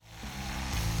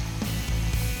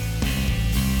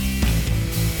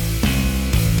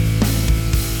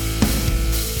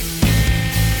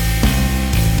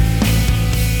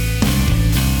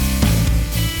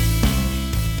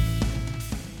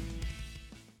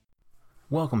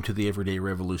Welcome to the Everyday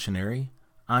Revolutionary.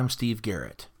 I'm Steve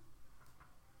Garrett.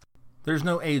 There's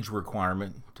no age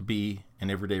requirement to be an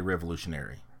everyday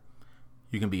revolutionary.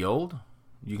 You can be old,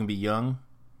 you can be young,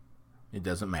 it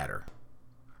doesn't matter.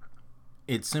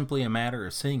 It's simply a matter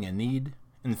of seeing a need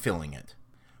and filling it.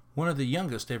 One of the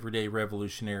youngest everyday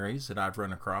revolutionaries that I've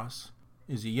run across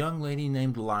is a young lady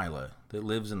named Lila that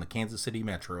lives in the Kansas City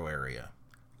metro area.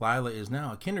 Lila is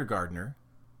now a kindergartner,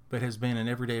 but has been an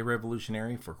everyday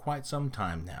revolutionary for quite some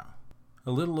time now.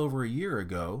 A little over a year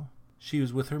ago, she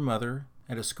was with her mother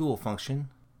at a school function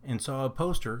and saw a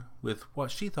poster with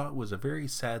what she thought was a very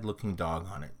sad-looking dog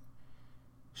on it.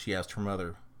 She asked her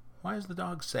mother, "Why is the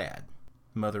dog sad?"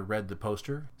 The mother read the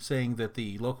poster, saying that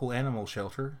the local animal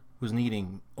shelter was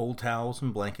needing old towels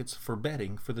and blankets for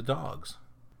bedding for the dogs.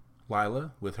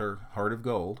 Lila, with her heart of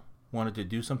gold, wanted to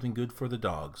do something good for the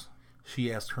dogs.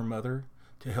 She asked her mother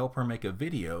to help her make a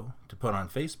video to put on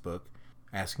Facebook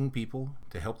asking people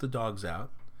to help the dogs out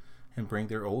and bring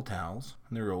their old towels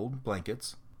and their old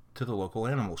blankets to the local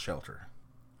animal shelter.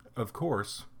 Of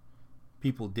course,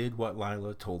 people did what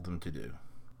Lila told them to do.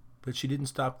 But she didn't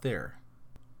stop there.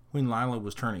 When Lila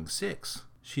was turning 6,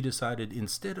 she decided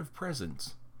instead of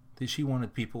presents that she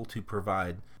wanted people to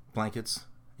provide blankets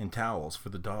and towels for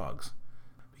the dogs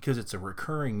because it's a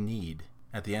recurring need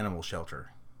at the animal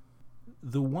shelter.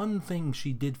 The one thing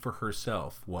she did for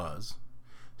herself was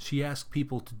she asked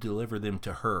people to deliver them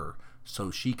to her so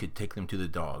she could take them to the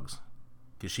dogs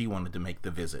because she wanted to make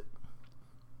the visit.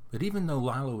 But even though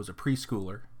Lila was a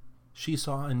preschooler, she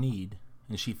saw a need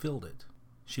and she filled it.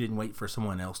 She didn't wait for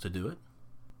someone else to do it.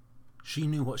 She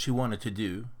knew what she wanted to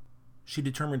do. She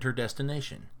determined her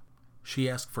destination. She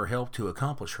asked for help to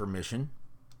accomplish her mission.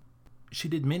 She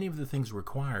did many of the things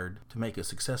required to make a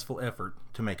successful effort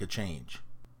to make a change.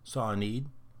 Saw a need,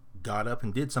 got up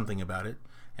and did something about it,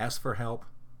 asked for help,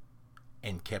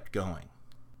 and kept going.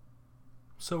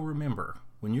 So remember,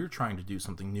 when you're trying to do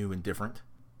something new and different,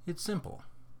 it's simple.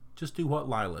 Just do what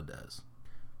Lila does.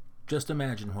 Just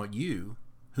imagine what you,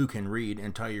 who can read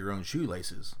and tie your own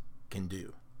shoelaces, can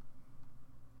do.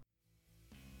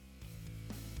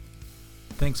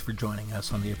 Thanks for joining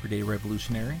us on the Everyday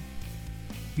Revolutionary.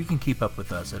 You can keep up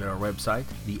with us at our website,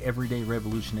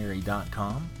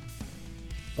 theeverydayrevolutionary.com,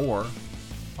 or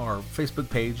our Facebook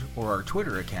page or our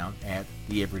Twitter account at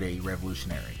The Everyday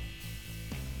Revolutionary.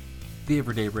 The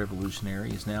Everyday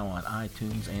Revolutionary is now on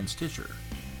iTunes and Stitcher,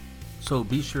 so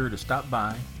be sure to stop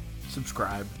by,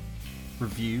 subscribe,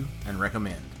 review, and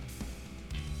recommend.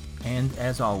 And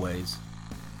as always,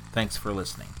 thanks for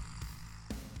listening.